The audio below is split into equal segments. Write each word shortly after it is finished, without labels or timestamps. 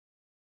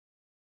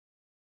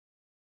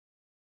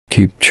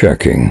Keep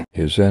checking.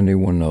 Is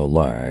anyone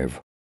alive?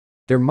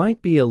 There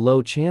might be a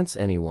low chance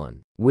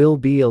anyone will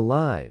be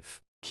alive.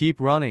 Keep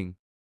running.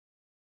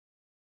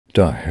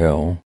 The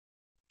hell?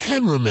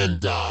 Cameraman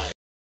die.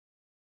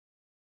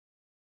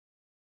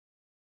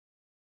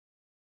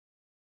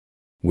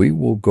 We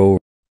will go.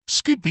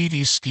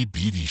 Skibidi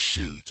skibidi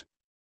shoot.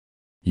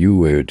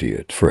 You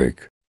idiot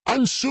freak.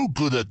 I'm so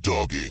good at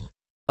dogging.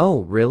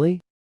 Oh, really?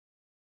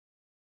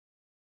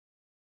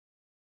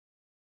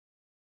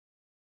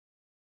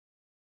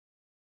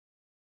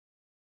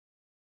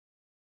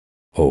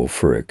 Oh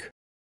frick.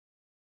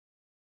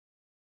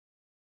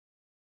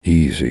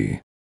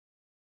 Easy.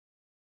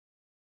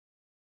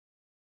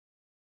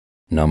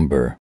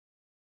 Number.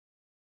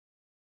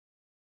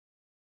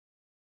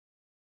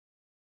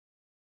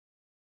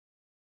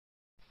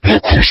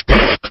 Look who's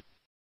back.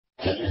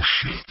 Oh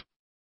shit.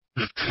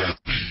 It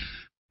can't be.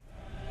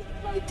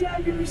 My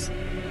daggers.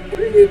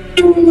 Bring it,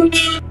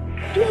 toilets.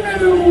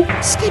 Down.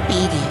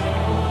 Skibidi.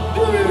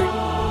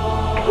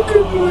 Down. Look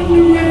at my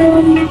new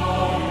hand.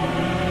 Down.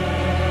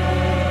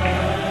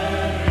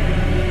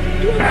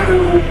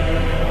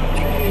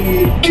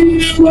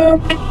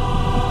 T-slap.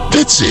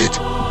 That's it.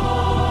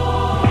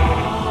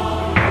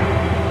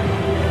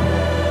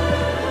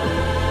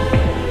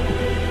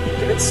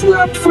 Get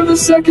slapped for the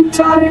second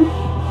time.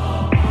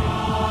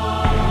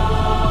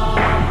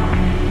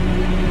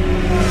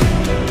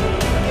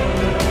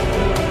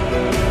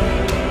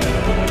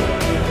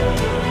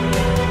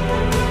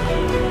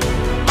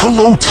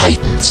 Hello,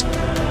 Titans.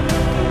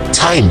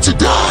 Time to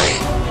die.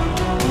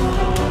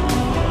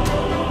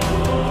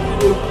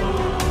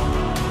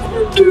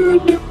 We're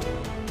dead.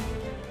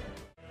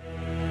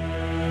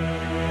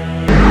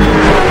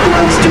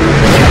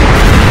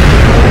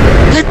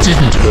 That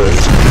didn't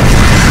hurt.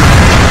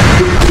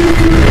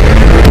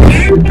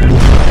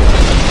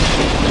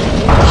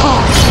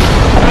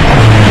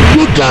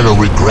 You're gonna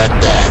regret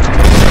that.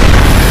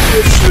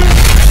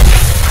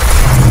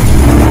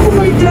 Oh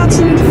wait, that's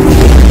it.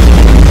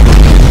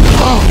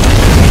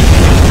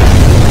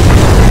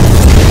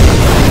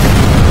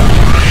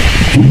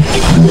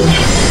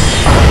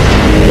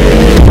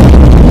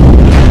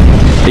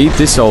 Eat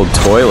this old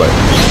toilet.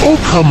 Oh,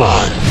 come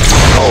on.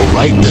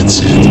 Alright, that's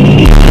it.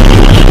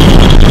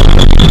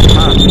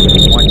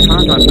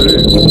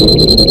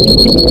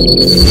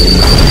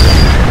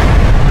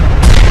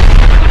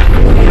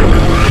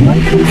 Why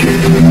can't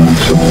I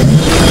move?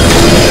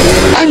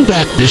 I'm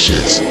back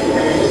dishes.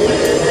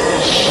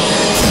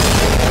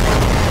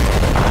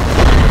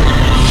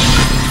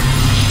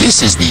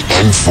 This is the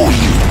end for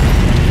you.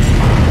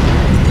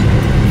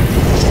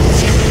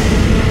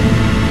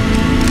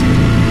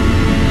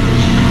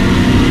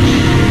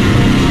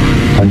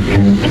 I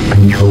can't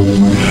control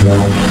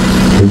myself.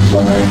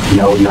 Goodbye.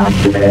 No, not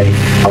today.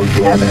 Oh,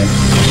 damn it.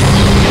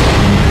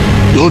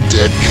 You're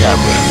dead,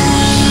 Cameron.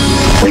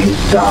 Please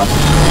stop.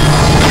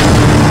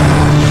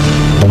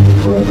 Oh,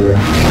 brother.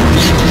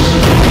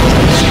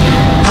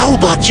 How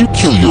about you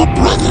kill your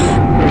brother?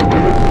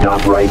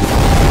 Not right.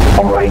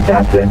 Alright,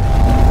 that's it.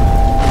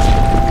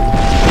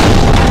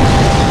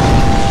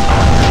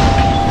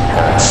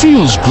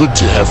 Feels good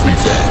to have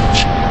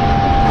revenge.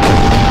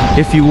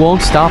 If you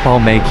won't stop, I'll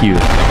make you.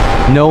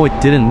 No, it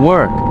didn't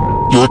work.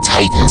 Your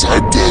Titans are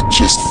dead,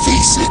 just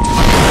face it.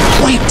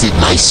 Why did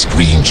my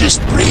screen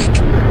just break?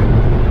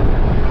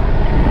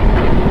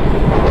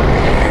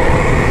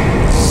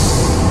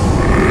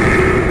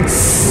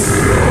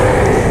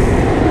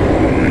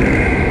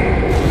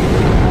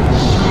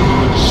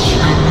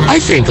 I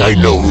think I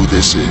know who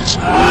this is.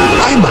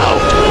 I'm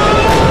out.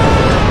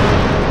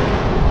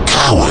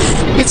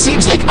 Coward. It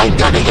seems like I'm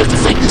gonna have to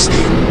fight this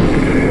thing.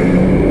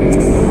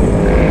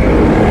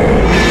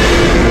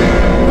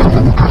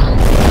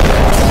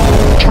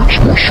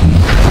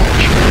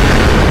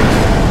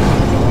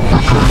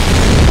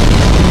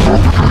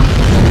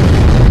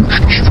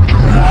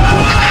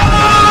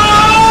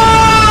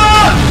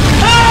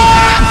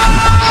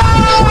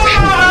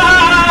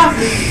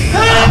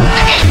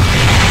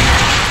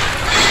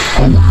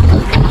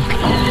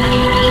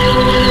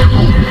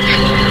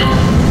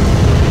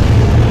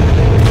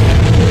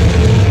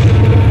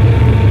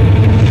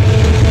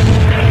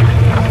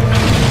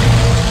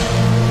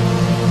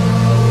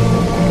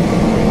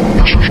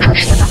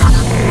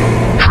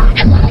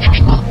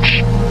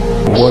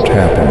 What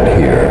happened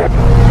here?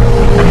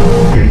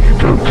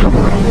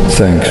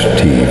 Thanks,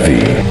 TV.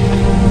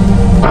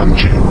 I'm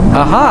Jim.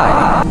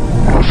 Hi.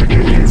 I'll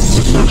forgive you,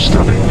 but no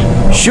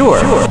stomach. Sure.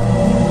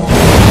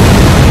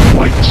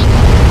 White.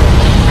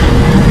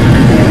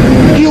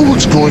 Hear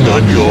what's going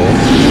on, y'all?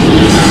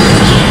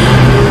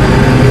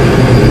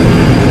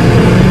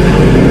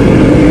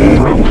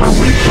 How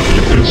many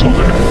fucking is on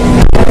there?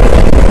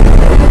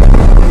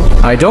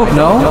 I don't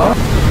know.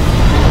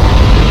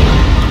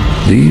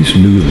 These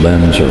new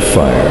lenses are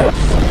fire.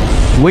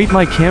 Wait,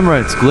 my camera,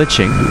 it's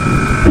glitching.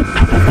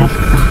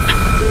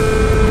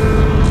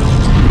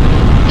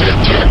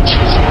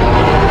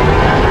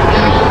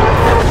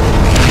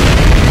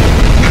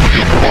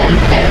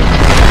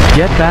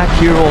 Get back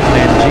here, old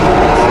man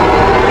Jenkins.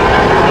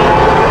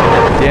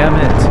 Damn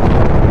it.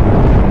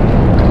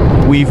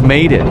 We've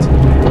made it.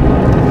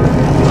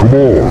 Come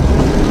on.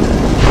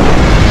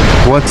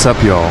 What's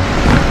up, y'all?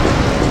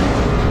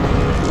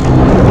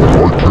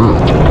 I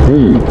can't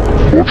hold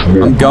much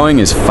longer. I'm going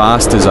as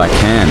fast as I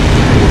can.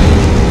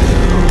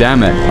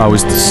 Damn it, I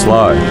was too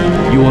slow.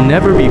 You will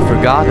never be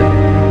forgotten.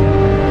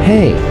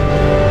 Hey,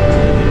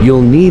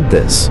 you'll need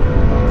this.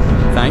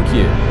 Thank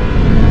you.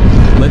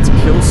 Let's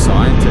kill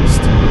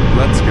scientists.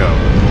 Let's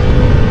go.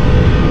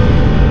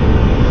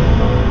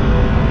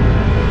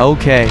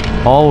 Okay,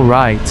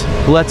 alright,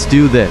 let's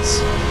do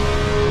this.